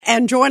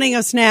And joining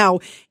us now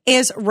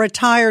is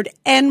retired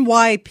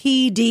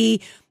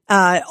NYPD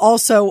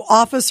also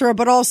officer,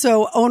 but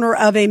also owner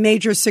of a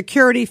major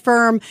security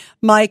firm,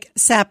 Mike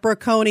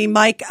Sapraicone.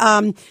 Mike,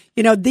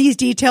 these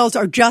details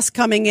are just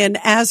coming in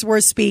as we're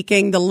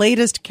speaking. The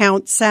latest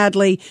count,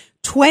 sadly,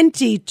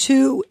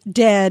 22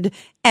 dead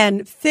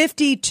and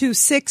 50 to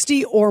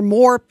 60 or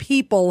more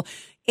people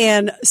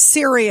in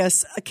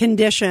serious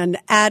condition,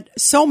 at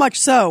so much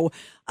so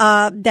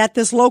that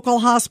this local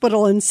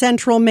hospital in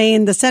Central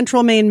Maine, the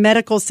Central Maine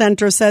Medical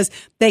Center, says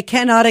they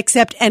cannot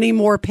accept any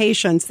more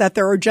patients, that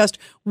there are just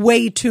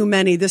way too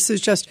many. This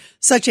is just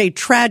such a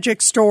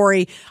tragic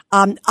story.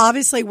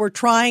 Obviously, we're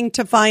trying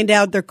to find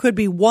out. There could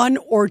be one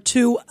or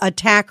two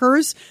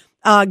attackers,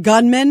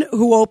 gunmen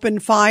who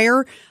opened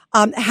fire.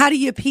 How do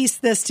you piece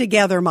this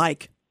together,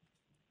 Mike?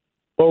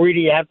 Well, Rita,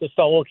 you have to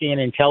start looking at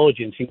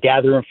intelligence and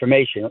gather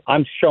information.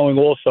 I'm showing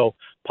also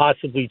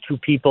possibly two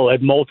people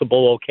at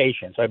multiple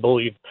locations. I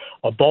believe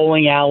a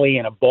bowling alley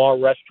and a bar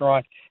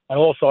restaurant. And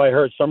also I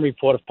heard some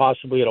report of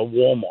possibly at a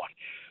Walmart.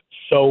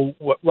 So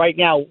right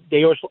now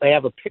they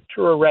have a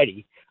picture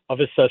already of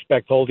a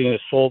suspect holding an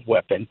assault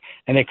weapon,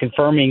 and they're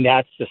confirming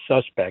that's the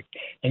suspect.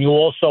 And you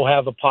also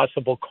have a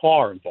possible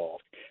car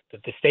involved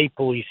that the state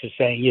police is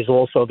saying is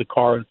also the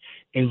car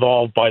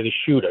involved by the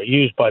shooter,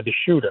 used by the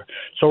shooter.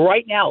 So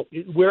right now,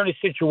 we're in a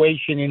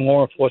situation in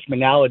law enforcement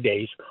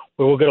nowadays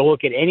where we're going to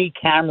look at any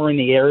camera in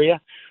the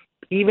area.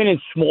 Even in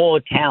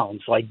smaller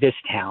towns like this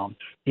town,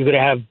 you're going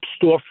to have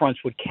storefronts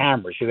with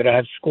cameras. You're going to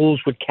have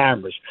schools with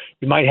cameras.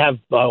 You might have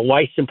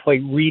license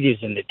plate readers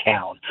in the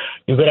town.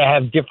 You're going to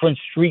have different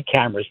street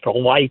cameras for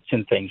lights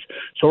and things.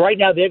 So right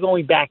now, they're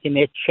going back and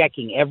they're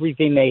checking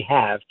everything they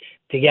have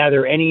to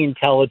gather any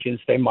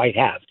intelligence they might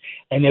have.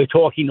 And they're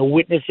talking to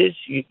witnesses.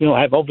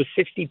 Have over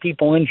 60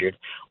 people injured.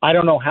 I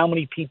don't know how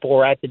many people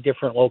are at the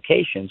different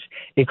locations.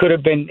 It could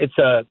have been,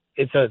 a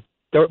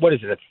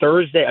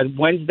Thursday, a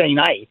Wednesday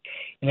night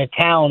in a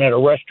town at a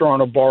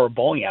restaurant or bar or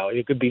bowling alley.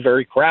 It could be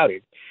very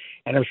crowded.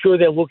 And I'm sure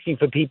they're looking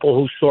for people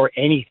who saw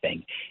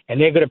anything.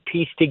 And they're going to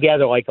piece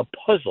together like a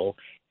puzzle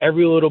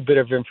every little bit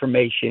of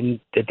information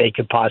that they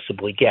could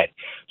possibly get.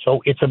 So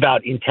it's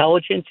about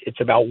intelligence.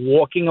 It's about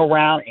walking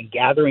around and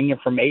gathering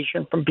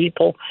information from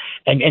people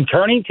and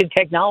turning to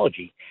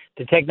technology.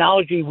 The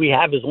technology we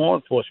have as law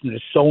enforcement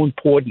is so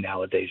important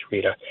nowadays,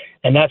 Rita.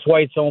 And that's why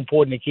it's so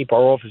important to keep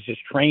our officers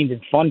trained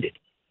and funded.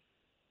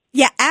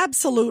 Yeah,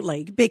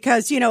 absolutely.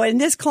 Because, in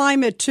this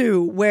climate,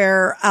 too,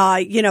 where,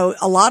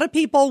 a lot of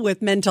people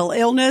with mental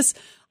illness,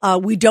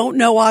 we don't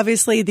know,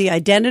 obviously, the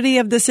identity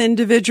of this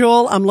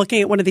individual. I'm looking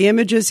at one of the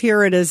images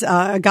here. It is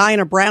a guy in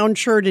a brown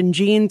shirt and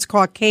jeans,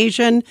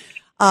 Caucasian.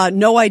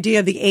 No idea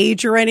of the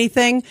age or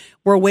anything.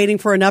 We're waiting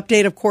for an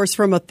update, of course,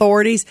 from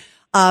authorities.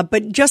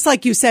 But just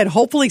like you said,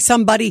 hopefully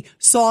somebody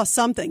saw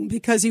something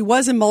because he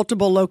was in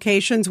multiple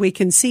locations. We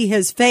can see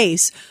his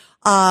face.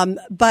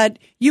 But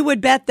you would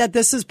bet that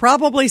this is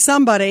probably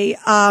somebody,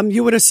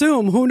 you would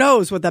assume, who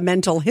knows, with a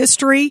mental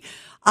history,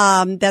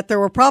 that there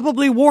were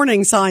probably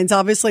warning signs,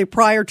 obviously,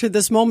 prior to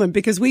this moment,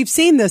 because we've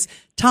seen this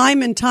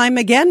time and time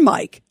again,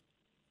 Mike.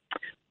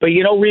 But,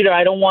 Rita,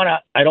 I don't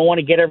want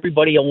to get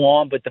everybody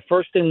alarmed, but the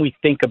first thing we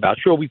think about,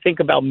 we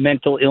think about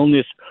mental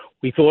illness.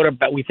 We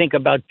think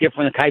about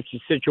different types of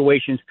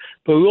situations,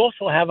 but we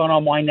also have on our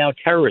mind now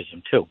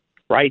terrorism too,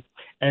 right?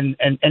 And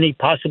any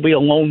possibly a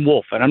lone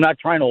wolf. And I'm not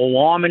trying to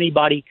alarm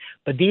anybody,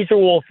 but these are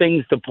all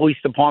things the police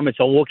departments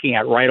are looking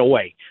at right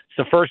away. It's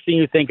the first thing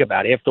you think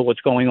about after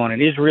what's going on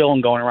in Israel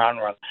and going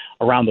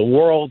around the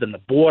world and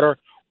the border.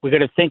 We're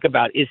going to think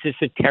about, is this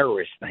a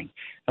terrorist thing?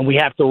 And we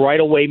have to right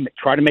away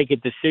try to make a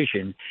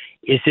decision.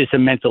 Is this a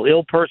mental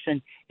ill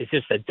person? Is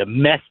this a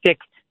domestic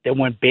that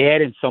went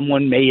bad and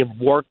someone may have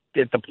worked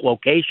at the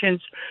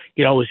locations?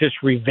 Is this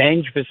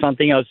revenge for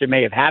something else that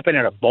may have happened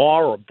at a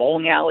bar or a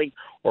bowling alley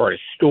or at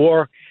a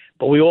store?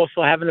 But we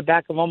also have in the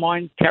back of our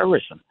mind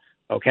terrorism,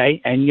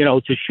 okay? And,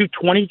 to shoot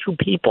 22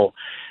 people,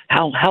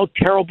 how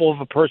terrible of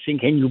a person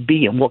can you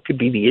be, and what could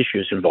be the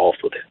issues involved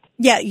with it?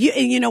 Yeah,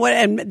 you know what?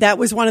 And that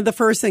was one of the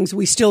first things.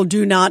 We still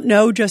do not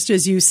know, just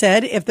as you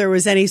said, if there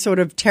was any sort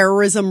of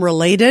terrorism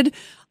related.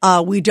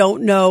 We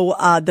don't know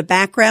the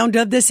background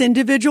of this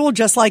individual,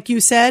 just like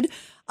you said.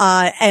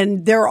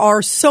 And there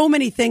are so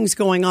many things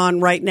going on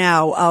right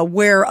now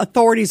where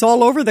authorities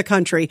all over the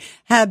country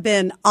have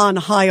been on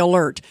high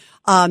alert.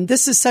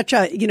 This is such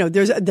a,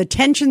 the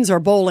tensions are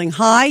bowling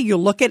high. You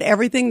look at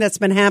everything that's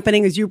been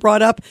happening, as you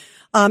brought up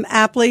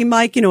aptly,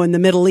 Mike, in the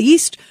Middle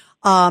East.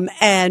 And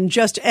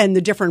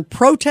the different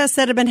protests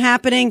that have been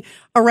happening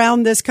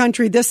around this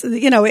country. This,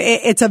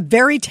 it's a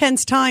very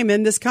tense time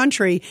in this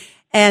country.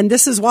 And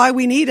this is why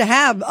we need to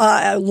have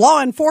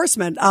law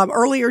enforcement.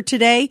 Earlier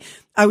today,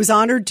 I was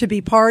honored to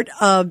be part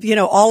of,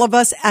 all of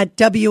us at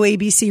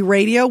WABC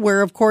Radio,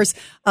 where, of course,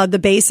 the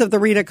base of the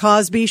Rita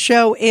Cosby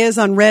Show is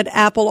on Red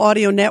Apple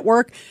Audio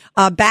Network.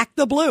 Back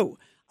the blue.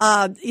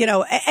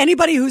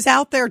 Anybody who's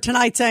out there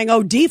tonight saying,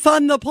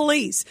 defund the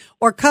police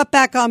or cut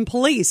back on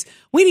police.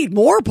 We need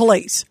more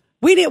police.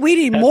 We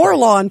need more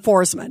law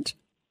enforcement.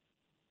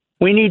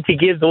 We need to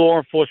give the law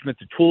enforcement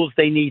the tools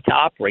they need to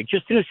operate,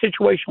 just in a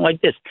situation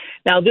like this.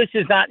 Now, this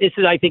is,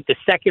 I think, the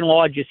second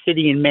largest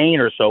city in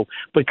Maine or so,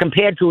 but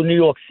compared to New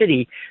York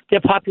City,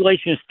 their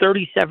population is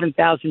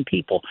 37,000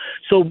 people.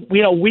 So,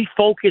 we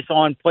focus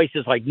on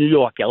places like New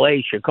York,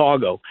 L.A.,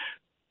 Chicago.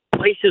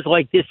 Places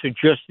like this are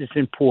just as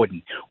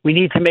important. We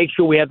need to make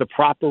sure we have the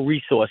proper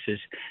resources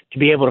to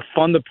be able to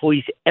fund the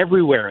police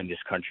everywhere in this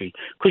country,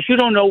 because you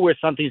don't know where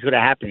something's going to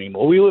happen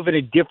anymore. We live in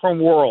a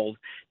different world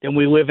than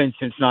we live in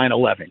since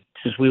 9/11,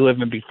 since we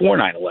lived in before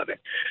 9/11.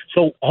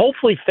 So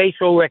hopefully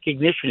facial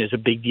recognition is a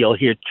big deal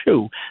here,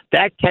 too.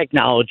 That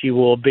technology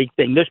will be a big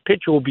thing. This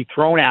picture will be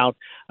thrown out.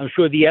 I'm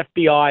sure the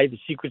FBI, the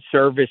Secret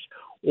Service,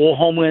 all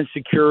Homeland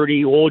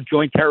Security, all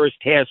Joint Terrorist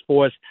Task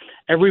Force,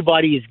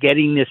 everybody is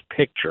getting this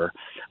picture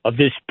of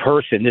this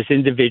person, this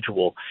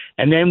individual,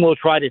 and then we'll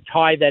try to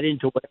tie that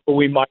into whatever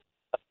we might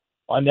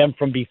on them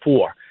from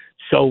before.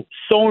 So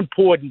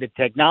important, the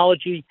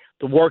technology,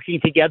 the working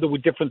together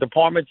with different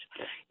departments.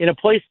 In a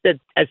place that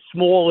as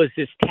small as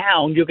this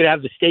town, you're going to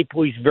have the state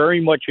police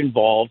very much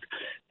involved.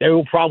 They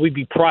will probably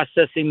be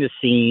processing the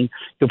scene.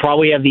 You'll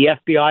probably have the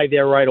FBI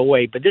there right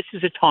away. But this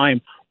is a time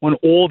when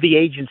all the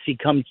agencies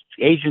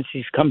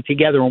come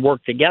together and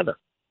work together.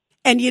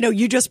 And,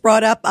 you just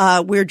brought up,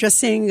 we're just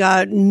seeing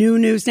new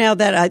news now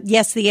that,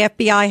 yes, the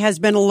FBI has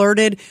been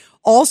alerted.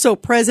 Also,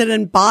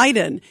 President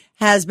Biden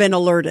has been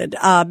alerted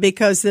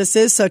because this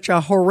is such a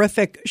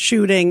horrific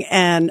shooting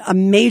and a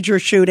major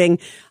shooting.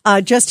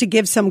 Just to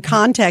give some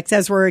context,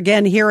 as we're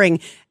again hearing,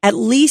 at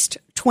least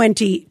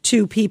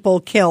 22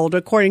 people killed,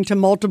 according to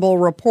multiple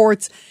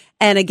reports,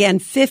 and again,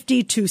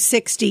 50 to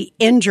 60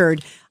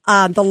 injured.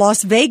 The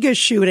Las Vegas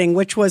shooting,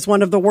 which was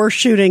one of the worst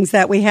shootings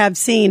that we have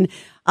seen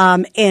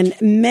in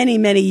many,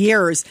 many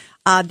years.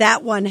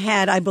 That one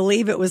had, I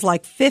believe it was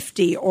like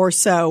 50 or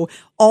so.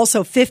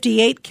 Also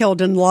 58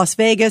 killed in Las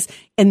Vegas.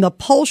 In the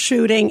Pulse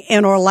shooting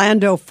in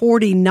Orlando,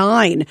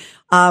 49.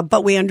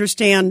 But we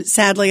understand,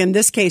 sadly, in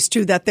this case,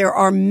 too, that there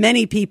are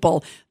many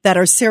people that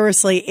are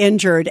seriously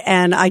injured.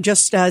 And I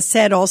just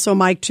said also,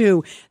 Mike,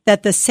 too,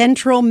 that the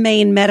Central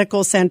Maine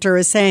Medical Center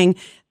is saying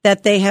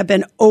that they have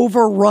been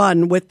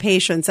overrun with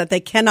patients, that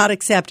they cannot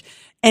accept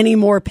any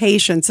more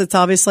patients. It's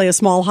obviously a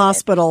small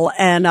hospital.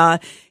 And,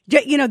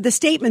 the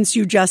statements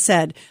you just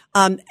said,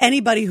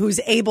 anybody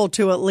who's able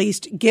to at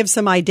least give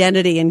some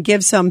identity and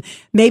give some,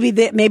 maybe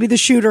the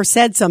shooter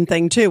said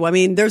something too. I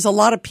mean, there's a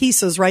lot of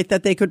pieces, right,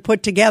 that they could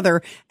put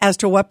together as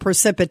to what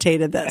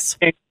precipitated this.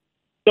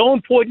 So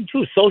important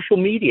too, social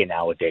media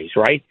nowadays,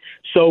 right?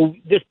 So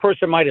this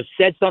person might have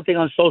said something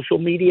on social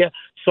media.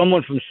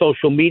 Someone from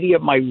social media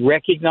might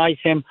recognize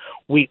him.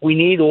 We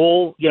need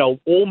all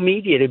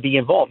media to be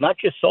involved, not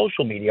just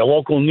social media, a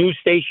local news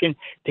station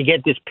to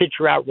get this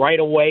picture out right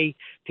away,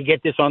 to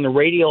get this on the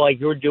radio like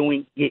you're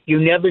doing.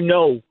 You never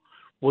know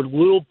what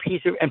little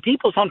piece of, and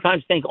people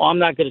sometimes think, I'm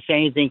not going to say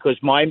anything because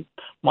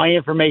my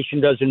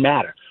information doesn't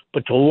matter.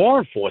 But to law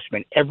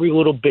enforcement, every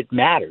little bit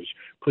matters,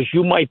 because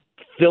you might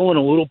fill in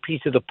a little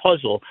piece of the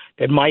puzzle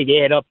that might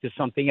add up to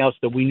something else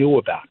that we knew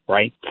about,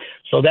 right?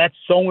 So that's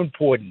so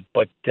important.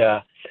 But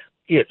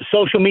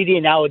social media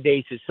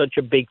nowadays is such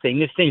a big thing.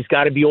 This thing's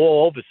got to be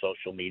all over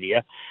social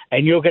media,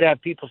 and you're going to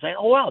have people saying,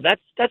 "Oh, wow,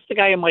 that's the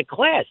guy in my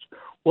class."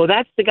 Well,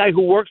 that's the guy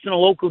who works in a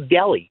local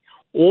deli.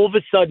 All of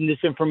a sudden,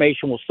 this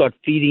information will start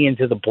feeding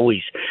into the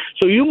police.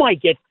 So you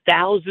might get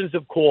thousands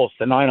of calls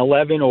to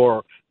 911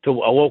 or to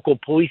a local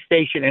police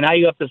station, and now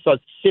you have to start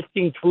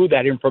sifting through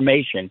that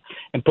information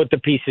and put the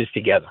pieces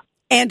together.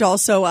 And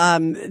also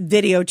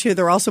video, too.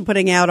 They're also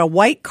putting out a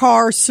white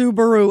car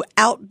Subaru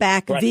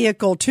Outback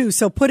vehicle, too.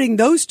 So putting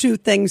those two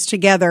things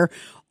together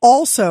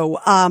also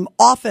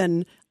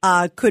often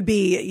could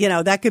be,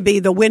 that could be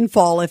the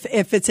windfall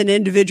if it's an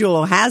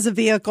individual who has a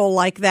vehicle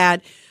like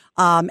that.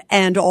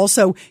 And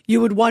also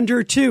you would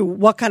wonder, too,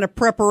 what kind of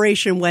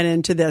preparation went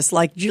into this.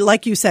 Like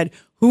you said,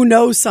 who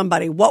knows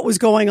somebody? What was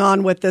going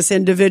on with this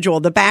individual?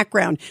 The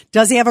background.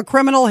 Does he have a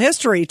criminal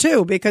history,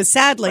 too? Because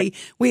sadly,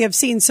 we have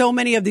seen so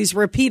many of these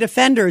repeat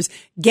offenders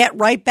get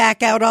right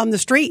back out on the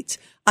streets.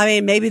 I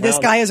mean, maybe this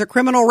guy has a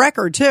criminal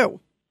record, too.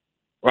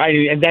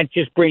 Right. And that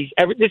just brings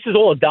this is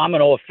all a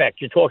domino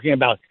effect. You're talking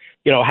about,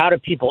 how do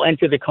people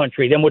enter the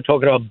country? Then we're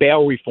talking about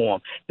bail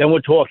reform. Then we're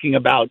talking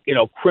about,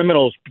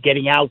 criminals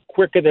getting out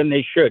quicker than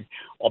they should.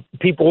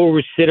 People who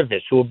are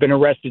recidivists, who have been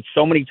arrested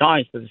so many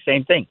times for the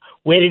same thing.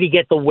 Where did he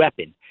get the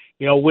weapon?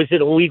 Was it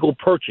a legal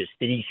purchase?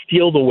 Did he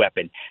steal the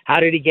weapon?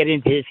 How did it get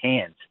into his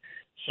hands?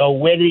 So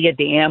where did he get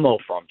the ammo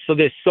from? So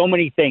there's so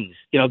many things.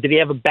 Did he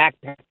have a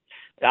backpack?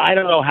 I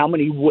don't know how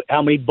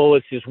many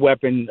bullets his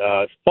weapon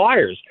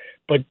fires,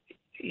 but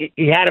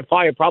he had to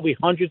fire probably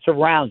hundreds of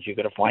rounds. You're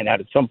going to find out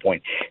at some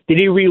point. Did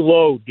he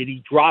reload? Did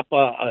he drop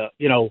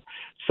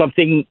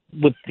something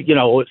with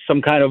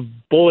some kind of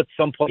bullet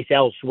someplace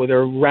else? Were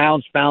there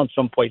rounds found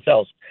someplace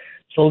else?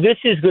 So this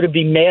is going to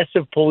be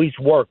massive police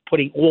work,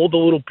 putting all the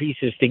little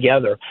pieces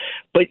together.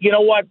 But you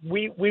know what?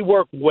 We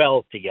work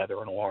well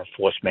together in law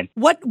enforcement.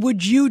 What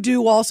would you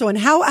do also? And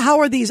how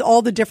are these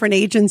all the different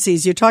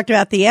agencies? You talked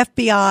about the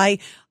FBI.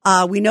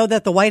 We know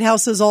that the White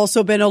House has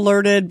also been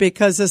alerted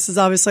because this is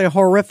obviously a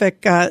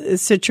horrific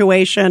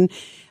situation.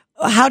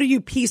 How do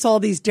you piece all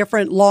these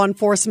different law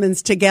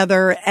enforcements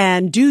together?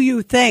 And do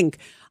you think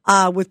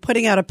with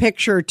putting out a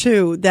picture,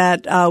 too,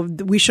 that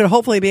we should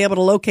hopefully be able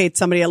to locate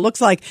somebody? It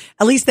looks like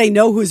at least they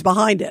know who's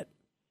behind it.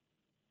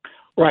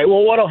 Right.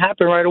 Well, what will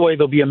happen right away,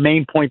 there'll be a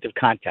main point of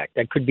contact.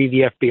 That could be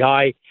the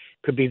FBI,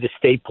 could be the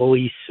state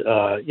police.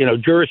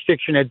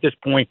 Jurisdiction at this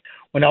point,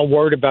 we're not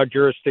worried about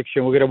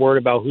jurisdiction. We're going to worry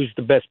about who's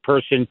the best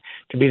person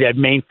to be that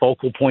main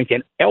focal point.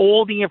 And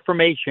all the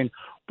information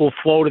will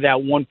flow to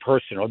that one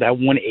person or that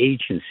one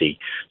agency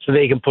so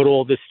they can put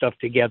all this stuff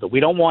together.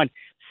 We don't want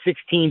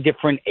 16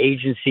 different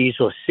agencies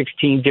or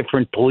 16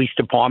 different police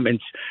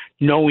departments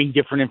knowing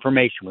different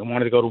information. We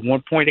wanted to go to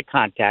one point of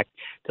contact.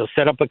 They'll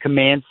set up a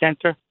command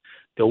center.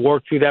 They'll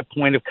work through that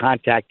point of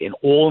contact, and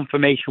all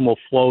information will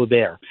flow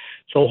there.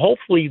 So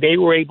hopefully they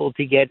were able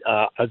to get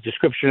a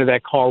description of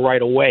that car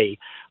right away.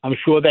 I'm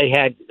sure they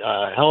had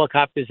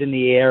helicopters in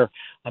the air.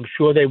 I'm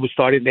sure they were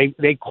starting.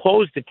 They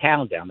closed the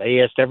town down.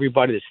 They asked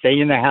everybody to stay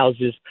in their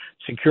houses,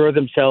 secure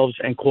themselves,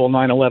 and call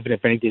 911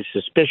 if anything's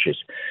suspicious.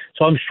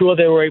 So I'm sure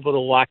they were able to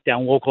lock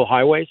down local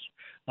highways.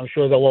 I'm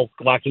sure they're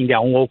locking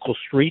down local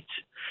streets.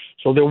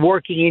 So they're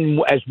working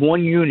in as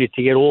one unit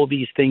to get all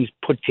these things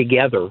put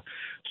together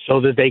so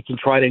that they can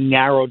try to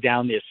narrow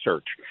down their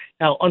search.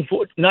 Now,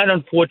 not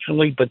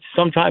unfortunately, but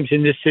sometimes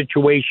in this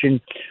situation,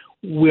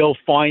 we'll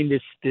find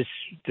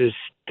this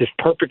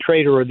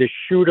perpetrator or this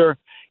shooter.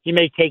 He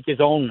may take his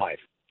own life.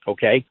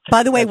 Okay.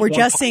 By the way, we're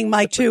just seeing,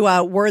 Mike, too,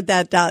 word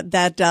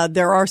that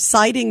there are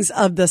sightings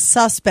of the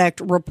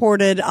suspect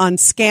reported on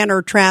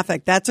scanner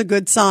traffic. That's a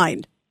good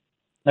sign.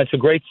 That's a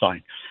great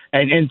sign.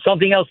 And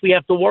something else we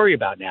have to worry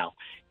about now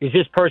is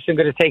this person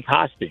going to take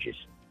hostages?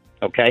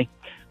 Okay.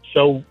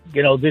 So,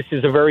 this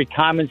is a very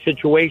common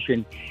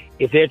situation.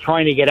 If they're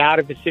trying to get out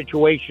of a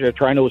situation or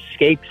trying to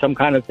escape some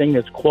kind of thing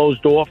that's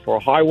closed off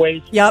or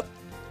highways. Yep.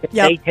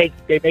 They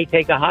may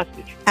take a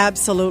hostage.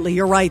 Absolutely.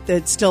 You're right.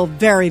 It's still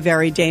very,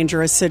 very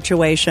dangerous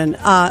situation.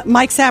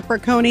 Mike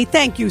Sapraicone,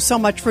 thank you so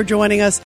much for joining us.